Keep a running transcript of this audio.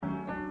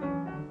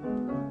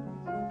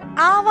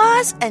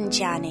Awaaz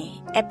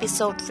Anjane,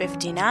 episode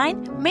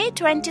 59, May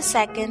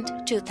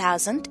 22nd,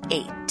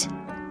 2008.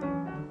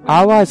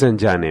 आवाज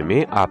अनजाने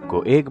में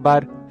आपको एक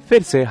बार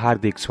फिर से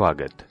हार्दिक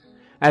स्वागत.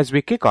 As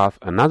we kick off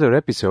another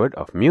episode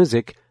of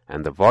music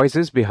and the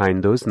voices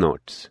behind those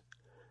notes.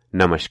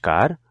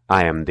 Namaskar,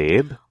 I am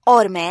Deb.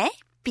 और मैं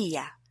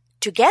Pia.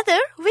 Together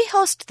we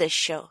host this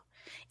show.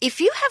 If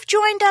you have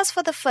joined us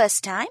for the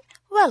first time,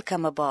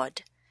 welcome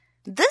aboard.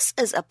 This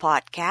is a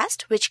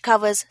podcast which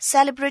covers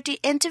celebrity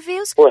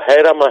interviews. वो है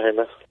रमा है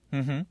ना.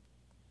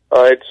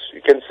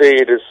 You can say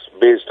it is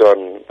based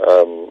on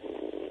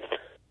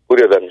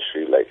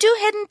Puryadanshri, like Two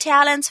hidden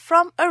talents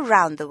from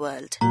around the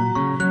world.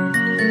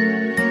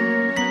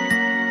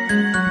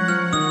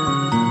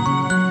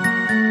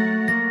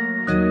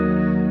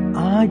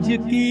 आज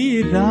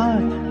की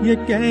रात ये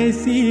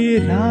कैसी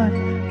रात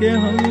कि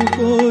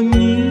हमको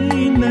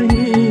नींद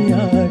नहीं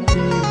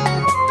आती.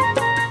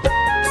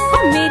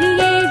 मेरी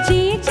ये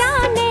जी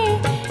जाने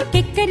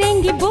कि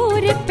करेंगी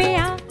बूर पे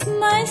आ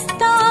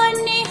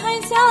मस्ताने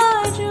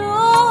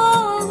हजारों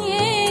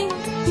ये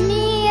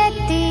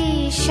नियति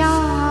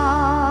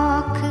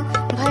शौक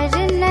भर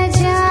न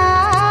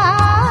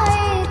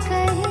जाए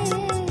कहीं.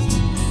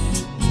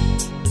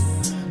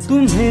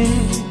 तुम्हें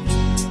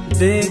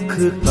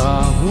देखता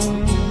हूँ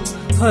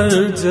हर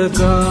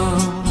जगह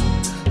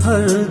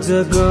हर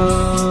जगह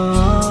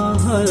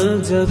हर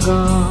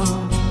जगह.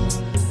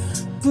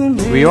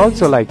 We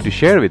also like to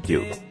share with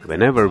you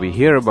whenever we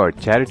hear about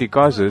charity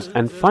causes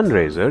and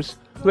fundraisers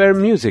where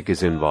music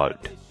is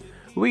involved.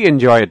 We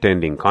enjoy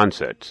attending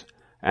concerts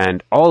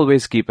and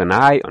always keep an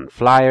eye on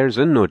flyers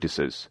and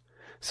notices.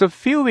 So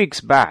few weeks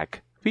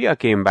back, Pia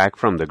came back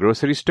from the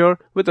grocery store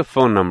with a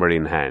phone number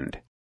in hand.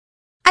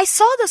 I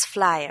saw this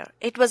flyer.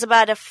 It was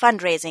about a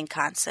fundraising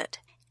concert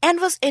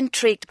and was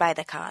intrigued by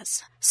the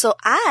cause. So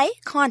I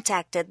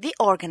contacted the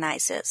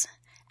organizers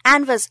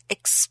and was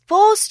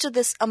exposed to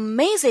this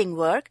amazing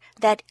work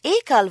that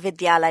Ekal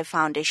Vidyalaya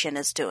Foundation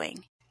is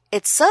doing.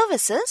 Its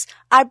services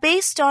are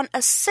based on a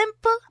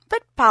simple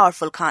but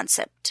powerful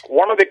concept.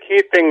 one of the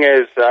key thing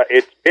is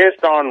it's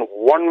based on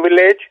one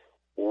village,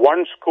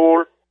 one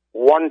school,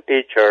 one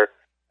teacher,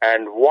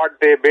 and what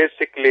they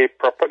basically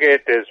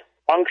propagate is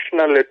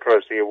functional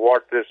literacy.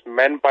 What is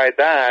meant by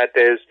that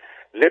is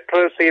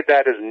literacy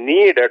that is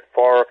needed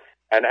for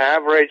an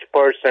average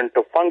person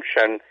to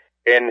function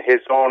in his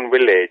own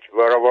village,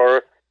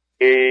 wherever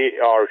he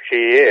or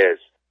she is.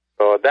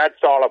 So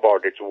that's all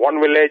about it. It's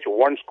one village,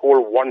 one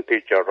school, one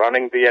teacher,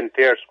 running the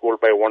entire school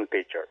by one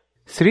teacher.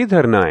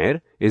 Sreedhar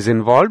Nair is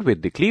involved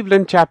with the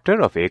Cleveland chapter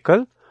of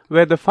Ekal,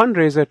 where the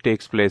fundraiser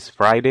takes place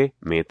Friday,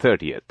 May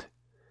 30th.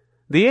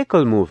 The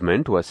Ekal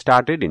movement was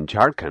started in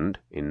Jharkhand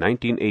in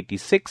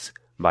 1986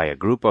 by a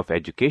group of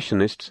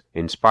educationists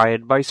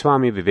inspired by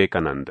Swami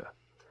Vivekananda.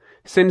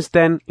 Since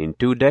then, in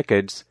 2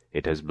 decades,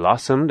 it has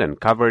blossomed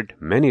and covered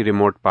many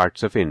remote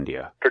parts of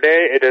India.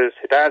 Today it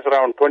has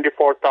around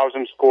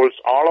 24,000 schools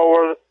all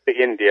over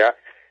India,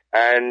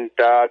 and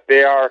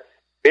they are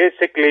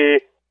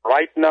basically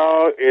right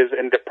now is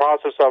in the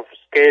process of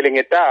scaling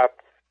it up.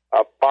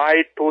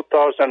 By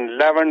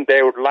 2011,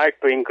 they would like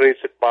to increase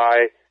it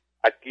by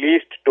at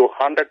least to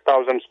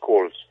 100,000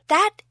 schools.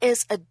 That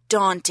is a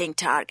daunting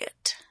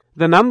target.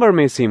 The number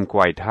may seem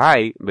quite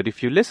high, but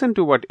if you listen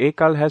to what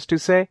Ekal has to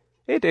say,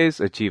 it is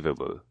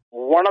achievable.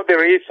 One of the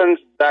reasons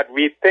that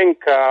we think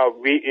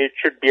it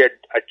should be an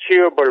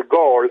achievable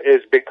goal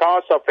is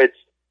because of its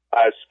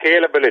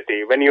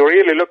scalability. When you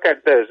really look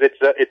at this,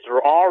 it's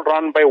all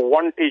run by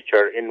one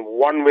teacher in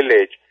one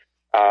village.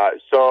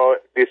 So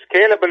the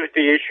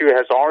scalability issue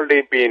has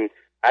already been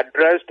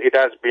addressed.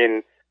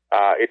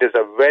 It is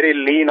a very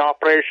lean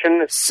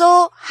operation.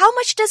 So how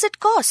much does it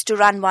cost to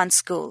run one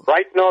school?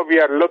 Right now we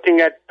are looking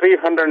at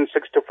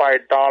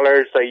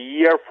 $365 a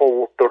year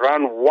to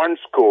run one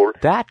school.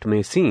 That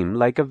may seem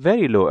like a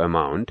very low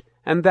amount,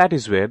 and that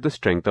is where the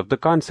strength of the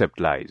concept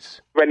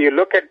lies. When you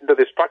look at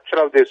the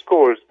structure of these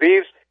schools,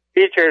 these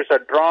teachers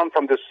are drawn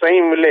from the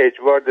same village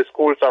where the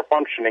schools are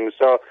functioning.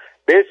 So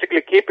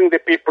basically keeping the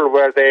people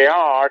where they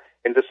are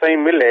in the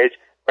same village,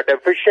 but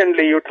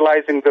efficiently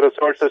utilizing the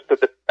resources to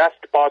the best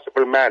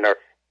possible manner.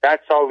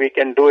 That's how we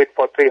can do it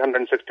for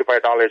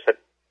 $365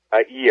 a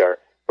year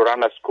to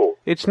run a school.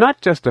 It's not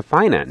just the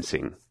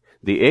financing.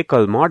 The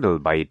Ekal model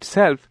by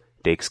itself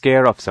takes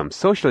care of some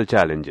social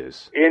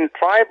challenges. In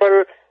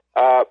tribal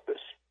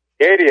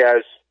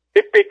areas,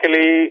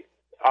 typically,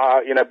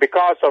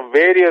 because of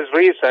various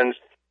reasons,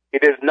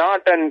 it is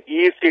not an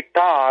easy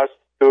task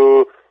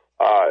to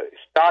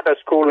start a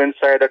school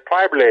inside a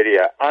tribal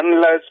area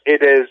unless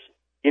it is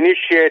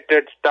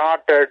initiated,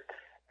 started,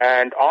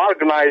 and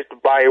organized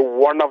by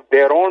one of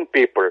their own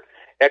people.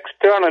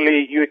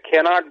 Externally, you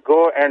cannot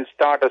go and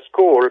start a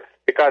school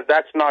because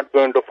that's not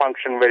going to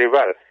function very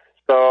well.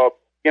 So,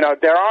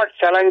 there are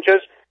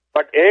challenges,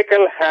 but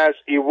Ekal has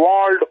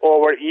evolved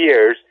over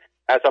years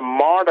as a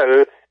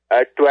model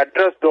to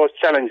address those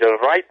challenges.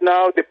 Right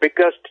now, the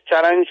biggest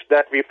challenge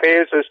that we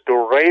face is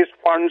to raise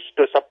funds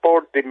to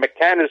support the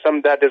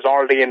mechanism that is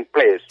already in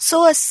place.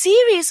 So a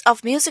series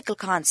of musical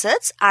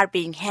concerts are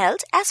being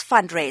held as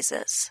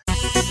fundraisers.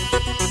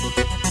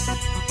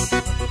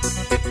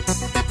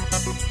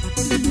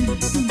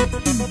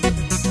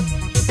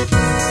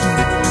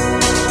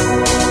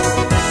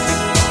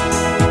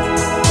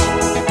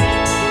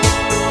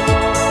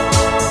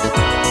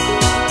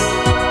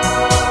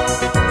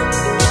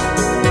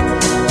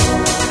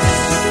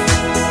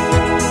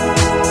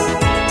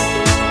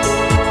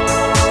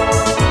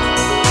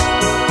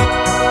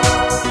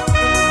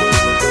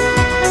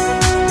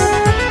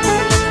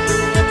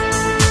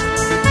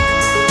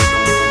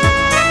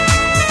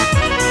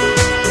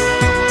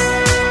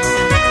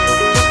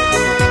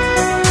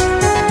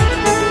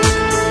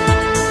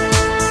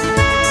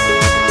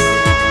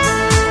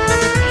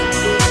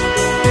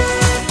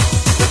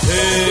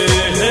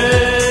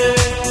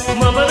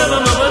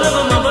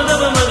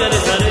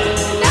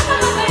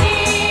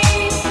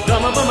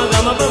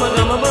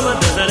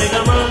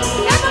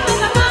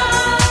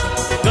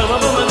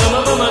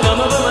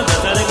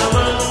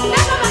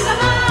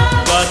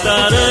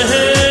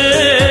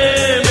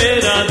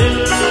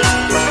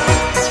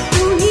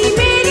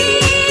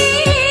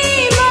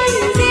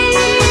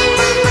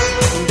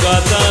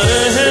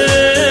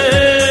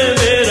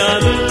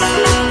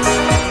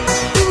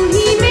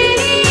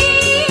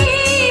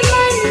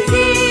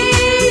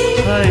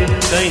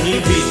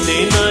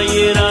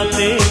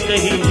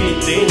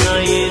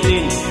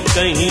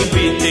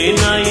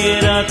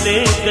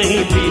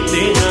 कहीं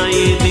बीते ना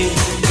ये दिन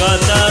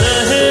गाता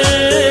रहे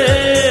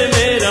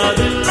मेरा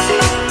दिल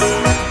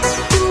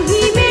तू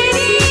ही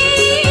मेरी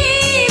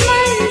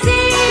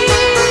मंजिल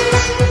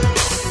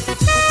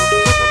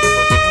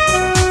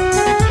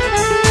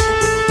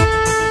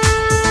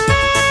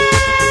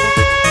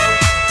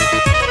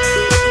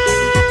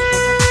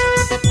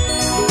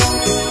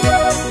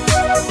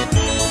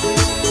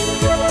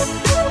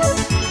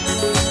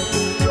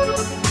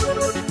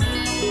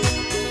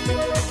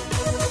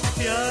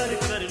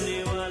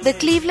The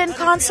Cleveland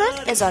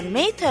concert is on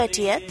May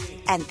 30th,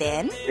 and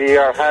then we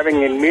are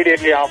having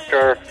immediately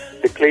after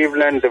the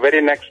Cleveland, the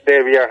very next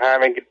day we are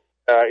having it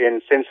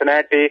in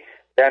Cincinnati,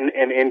 then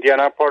in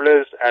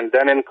Indianapolis, and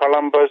then in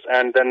Columbus,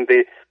 and then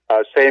the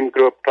same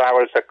group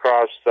travels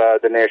across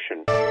the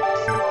nation.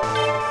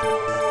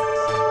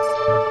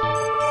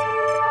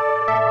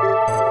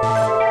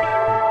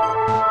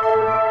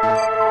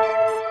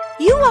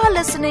 you are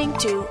listening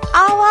to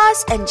Awaaz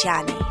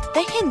Anjane,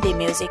 the Hindi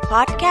music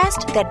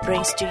podcast that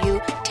brings to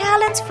you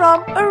talents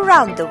from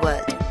around the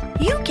world.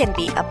 You can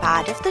be a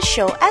part of the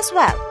show as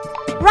well.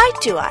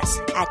 Write to us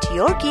at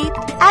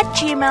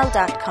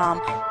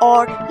yourgeet@gmail.com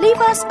or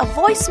leave us a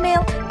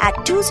voicemail at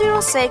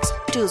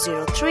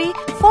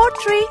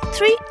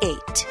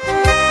 206-203-4338.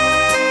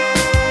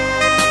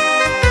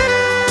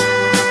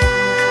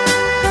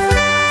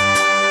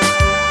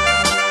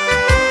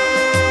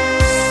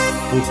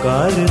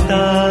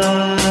 पुकारता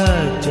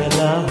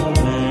चला हूँ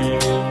मैं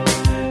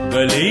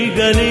गली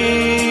गली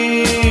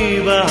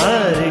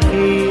बाहर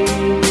की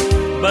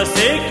बस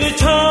एक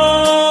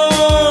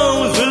छाँव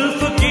जुल्फ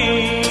की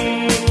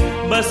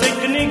बस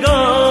एक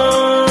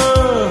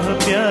निगाह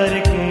प्यार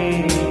की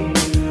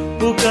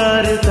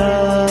पुकारता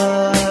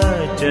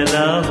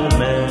चला हूँ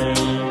मैं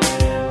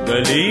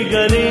गली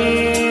गली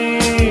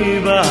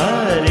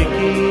बाहर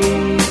की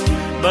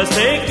बस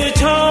एक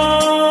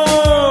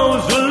छाँव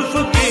जुल्फ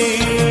की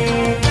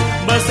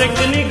बस एक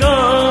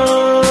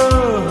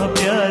निगाह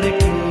प्यार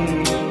की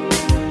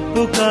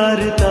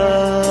पुकारता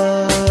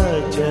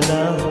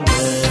चला हूँ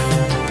मैं.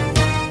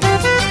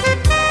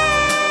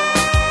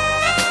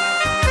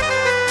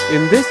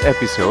 In this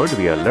episode,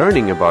 we are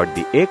learning about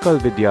the Ekal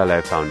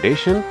Vidyalaya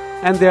Foundation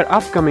and their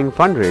upcoming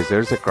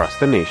fundraisers across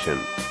the nation.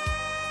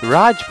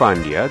 Raj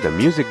Pandya, the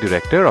music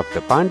director of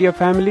the Pandya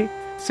family,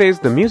 says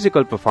the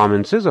musical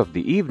performances of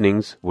the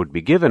evenings would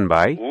be given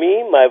by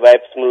me, my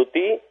wife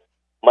Smruthi,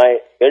 my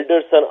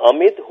elder son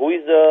Amit, who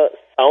is a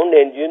sound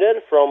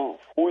engineer from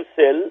Full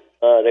Sail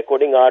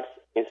Recording Arts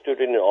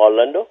Institute in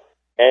Orlando,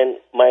 and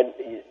my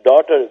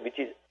daughter,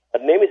 her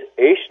name is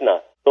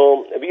Eshna.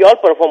 So we all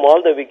perform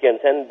all the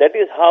weekends, and that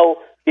is how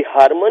the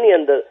harmony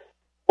and the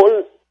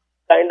whole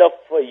kind of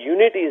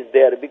unity is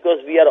there,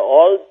 because we are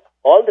all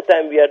the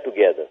time we are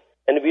together,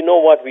 and we know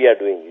what we are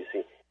doing, you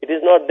see. It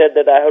is not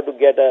that I have to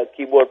get a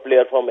keyboard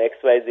player from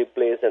XYZ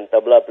place and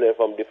tabla player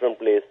from different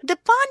place. The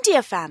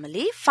Pandya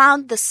family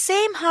found the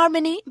same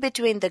harmony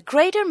between the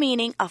greater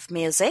meaning of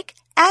music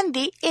and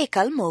the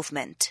Ekal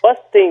movement.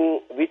 First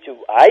thing which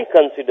I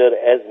consider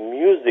as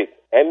music,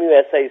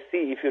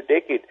 M-U-S-I-C, if you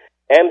take it,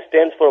 M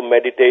stands for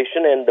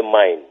meditation and the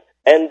mind.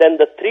 And then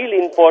the three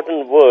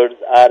important words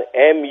are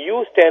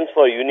M-U stands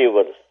for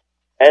universe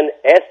and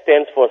S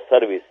stands for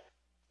service.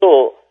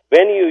 So,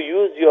 when you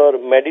use your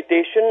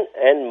meditation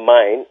and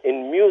mind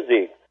in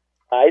music,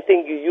 I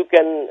think you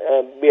can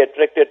be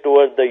attracted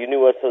towards the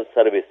universal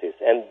services,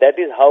 and that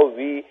is how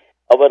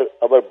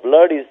our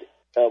blood is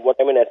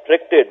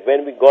attracted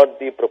when we got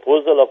the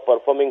proposal of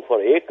performing for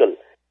Ekal.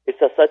 It's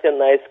such a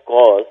nice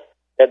cause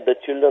that the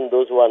children,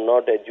 those who are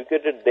not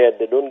educated there,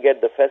 they don't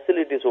get the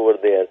facilities over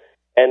there.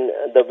 And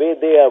the way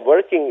they are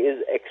working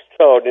is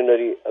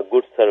extraordinary, a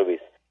good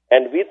service.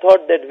 And we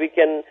thought that we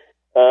can,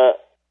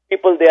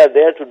 people, they are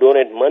there to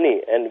donate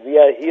money, and we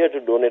are here to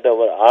donate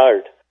our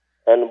art.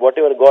 And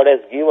whatever God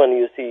has given,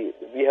 you see,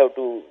 we have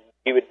to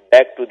give it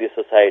back to the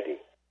society.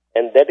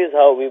 And that is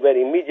how we were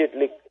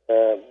immediately,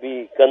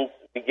 we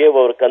gave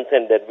our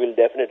consent that we'll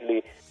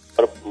definitely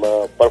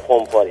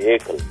perform for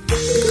Ekal.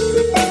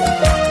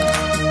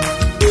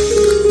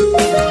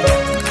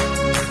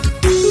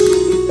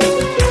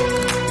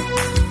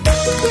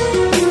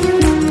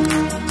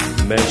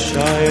 मैं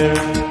शायर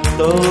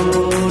तो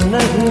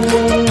नहीं,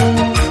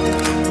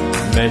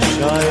 मैं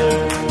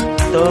शायर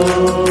तो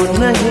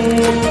नहीं,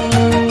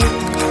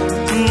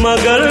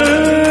 मगर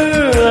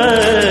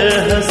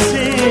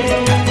हंसी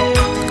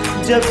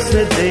जब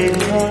से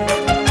देखा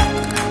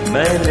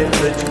मैंने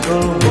तुझको,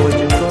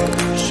 मुझको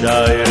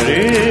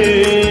शायरी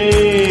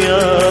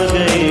आ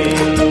गई।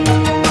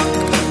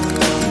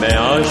 मैं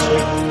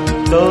आशिक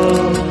तो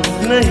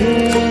नहीं,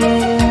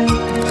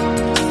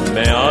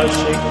 मैं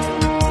आशिक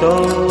तो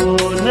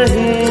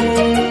नहीं,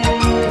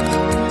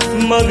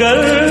 मगर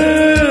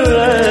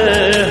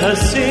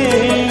हंसी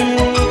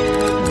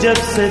जब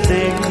से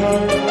देखा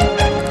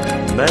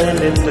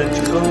मैंने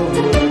तुझको,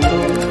 मुझको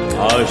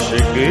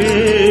आशिकी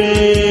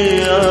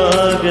आ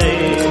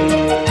गई।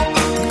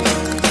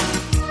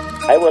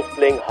 I was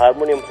playing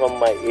harmonium from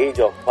my age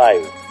of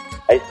 5.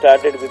 I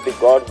started with the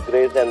God's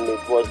grace, and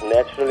it was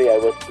naturally I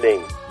was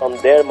playing. From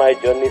there my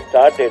journey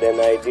started,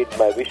 and I did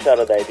my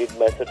Visharad, I did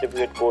my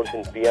certificate course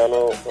in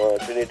piano,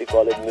 Trinity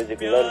College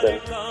Music in London.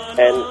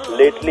 And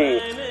lately,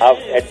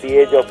 at the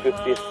age of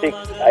 56,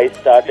 I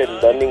started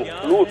learning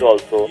flute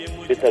also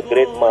with a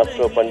great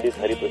master, Pandit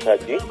Hari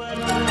Prasad ji.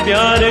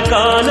 प्यार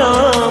का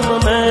नाम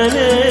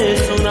मैंने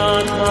सुना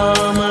था,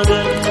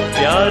 मगर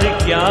प्यार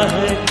क्या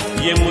है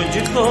ये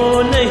मुझको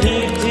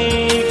नहीं थी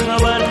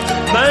खबर।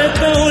 मैं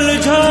तो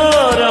उलझा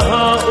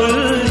रहा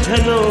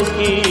उलझनों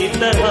की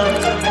तरह,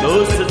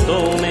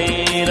 दोस्तों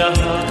में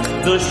रहा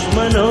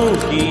दुश्मनों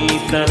की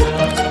तरह।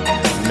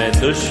 मैं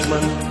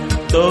दुश्मन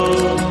तो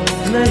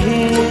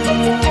नहीं,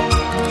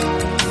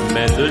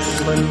 मैं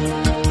दुश्मन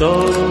तो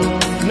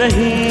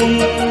नहीं,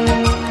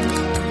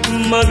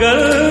 मगर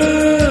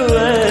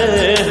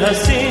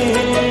हंसी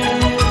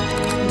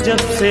जब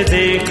से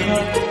देखा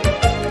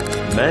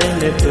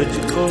मैंने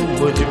तुझको,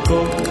 मुझको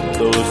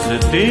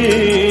दोस्ती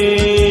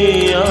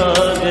आ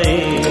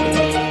गई।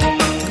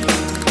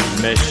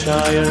 मैं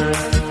शायर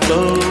तो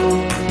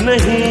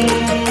नहीं,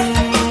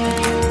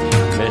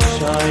 मैं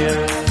शायर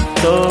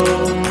तो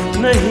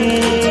नहीं,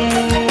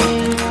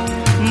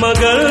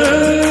 मगर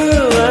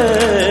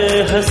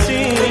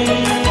हंसी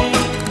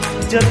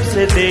जब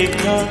से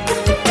देखा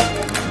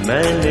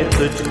मैंने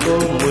तुझको,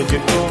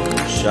 मुझको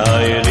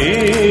शायरी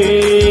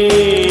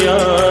आ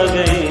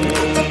गई,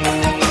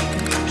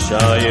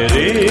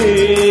 शायरी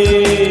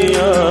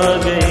आ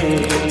गई,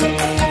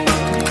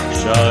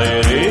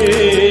 शायरी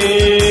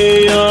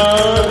आ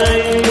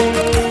गई।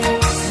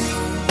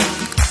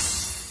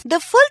 The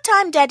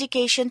full-time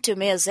dedication to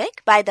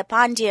music by the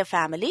Pandya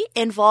family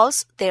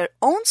involves their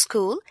own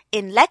school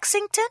in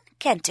Lexington,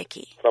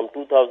 Kentucky. From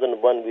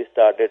 2001 we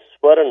started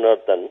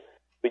Swaranartan,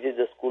 which is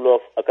the School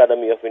of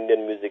Academy of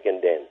Indian Music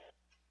and Dance.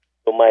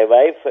 So my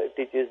wife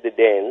teaches the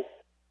dance,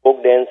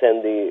 folk dance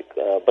and the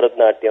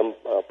Bharatanatyam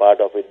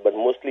part of it, but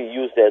mostly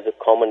used as a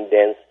common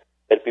dance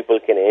where people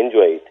can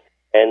enjoy it.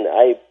 And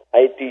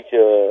I teach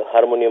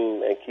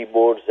harmonium,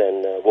 keyboards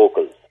and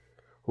vocals.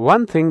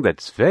 One thing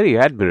that's very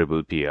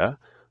admirable, Pia,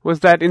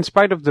 was that in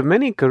spite of the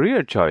many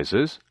career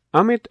choices,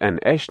 Amit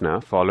and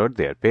Eshna followed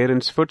their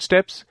parents'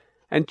 footsteps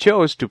and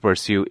chose to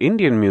pursue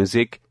Indian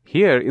music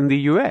here in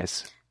the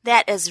US.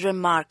 That is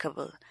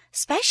remarkable,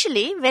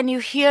 especially when you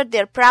hear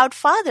their proud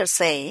father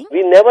saying,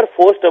 "We never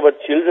forced our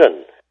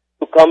children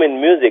to come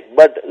in music,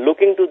 but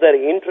looking to their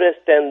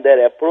interest and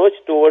their approach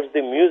towards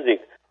the music,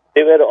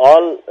 they were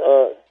all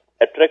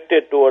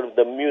attracted towards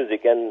the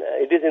music, and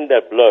it is in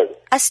their blood."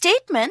 A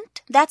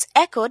statement that's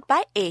echoed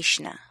by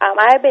Eshna.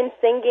 I have been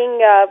singing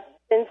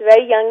since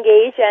very young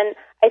age, and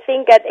I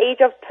think at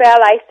age of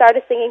 12 I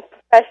started singing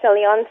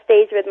professionally on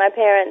stage with my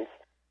parents.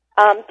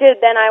 Till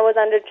then I was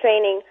under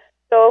training.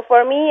 So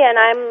for me, and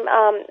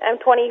I'm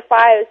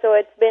 25, so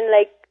it's been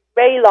like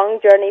very long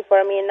journey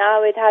for me.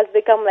 Now it has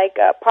become like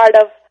a part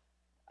of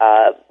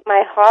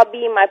my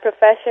hobby, my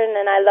profession,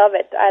 and I love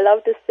it. I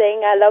love to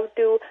sing. I love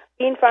to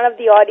be in front of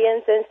the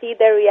audience and see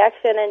their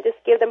reaction and just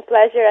give them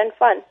pleasure and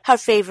fun. Her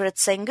favorite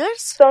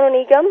singers? Sonu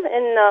Nigam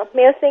and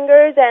male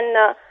singers, and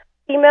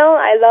female,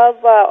 I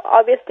love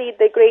obviously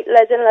the great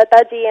legend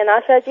Lata ji and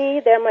Asha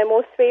ji. They're my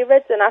most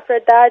favorites. And after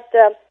that,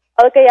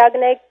 Alka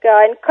Yagnik,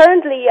 and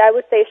currently I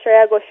would say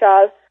Shreya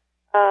Ghoshal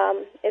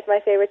is my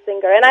favorite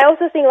singer. And I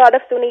also sing a lot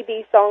of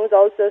Sunidhi songs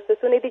also, so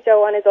Sunidhi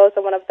Chauhan is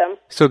also one of them.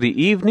 So the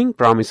evening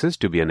promises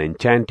to be an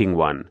enchanting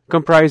one,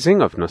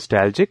 comprising of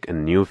nostalgic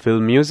and new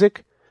film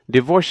music,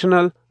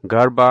 devotional,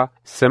 garba,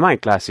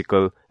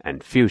 semi-classical,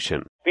 and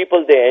fusion.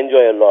 People, they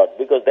enjoy a lot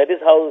because that is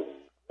how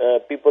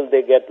people,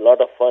 they get a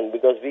lot of fun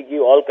because we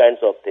give all kinds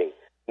of things.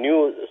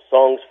 New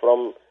songs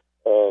from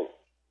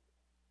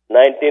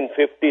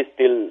 1950s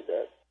till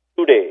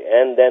today,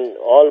 and then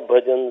all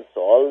bhajans,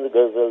 all the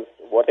ghazals,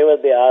 whatever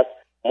they ask,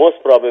 most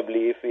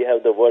probably if we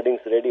have the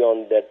wordings ready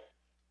on that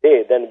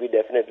day, then we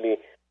definitely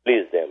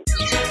please them.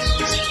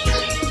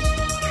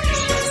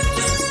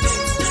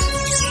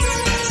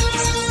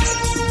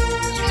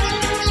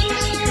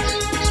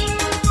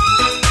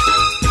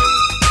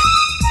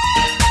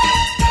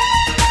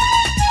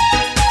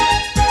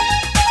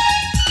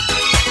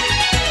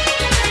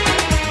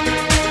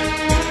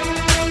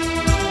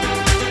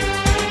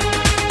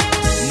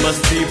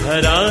 मस्ती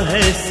भरा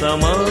है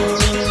समा,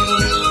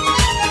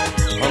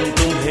 हम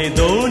तुम्हें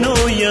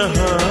दोनों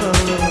यहाँ,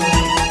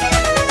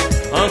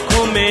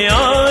 आंखों में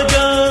आ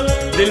जा,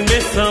 दिल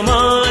में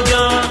समा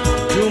जा,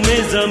 झूमे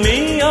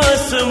ज़मीं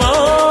आसमां।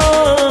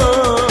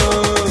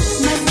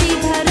 मस्ती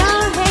भरा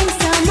है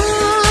समा,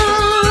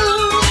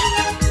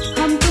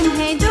 हम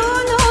तुम्हें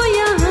दोनों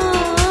यहाँ,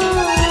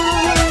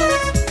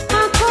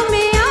 आंखों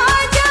में आ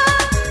जा,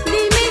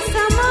 दिल में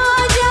समा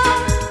जा,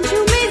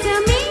 झूमे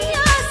ज़मीं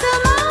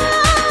आसमां।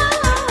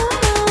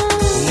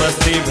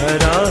 मस्ती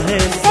भरा है।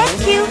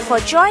 Thank you for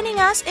joining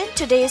us in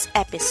today's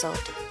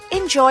episode.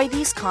 Enjoy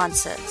these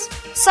concerts.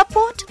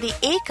 Support the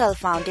Ekal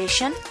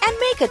Foundation and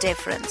make a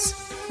difference.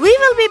 We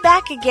will be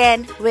back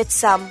again with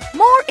some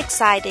more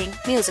exciting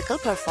musical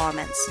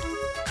performance.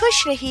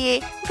 खुश रहिए,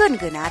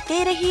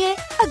 गुनगुनाते रहिए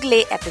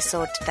अगले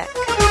एपिसोड तक।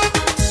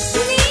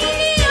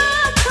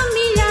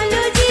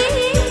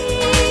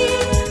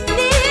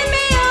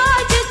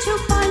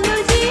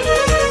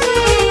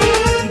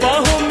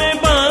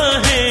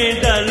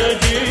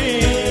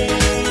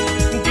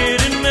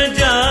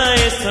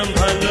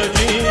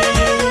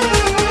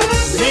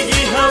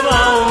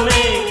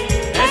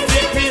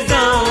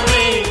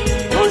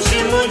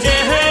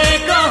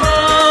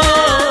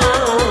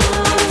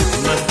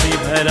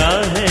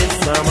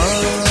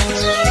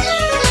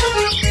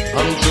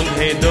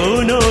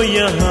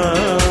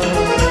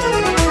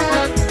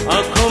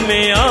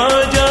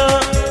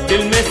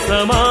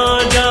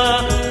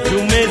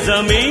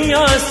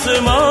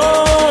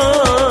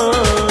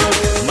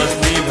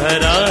 मस्ती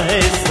भरा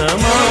है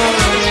समा।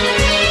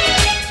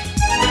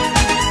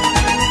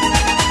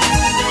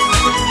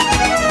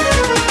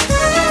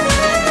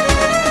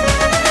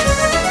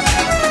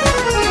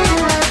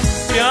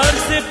 प्यार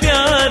से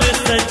प्यार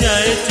सजा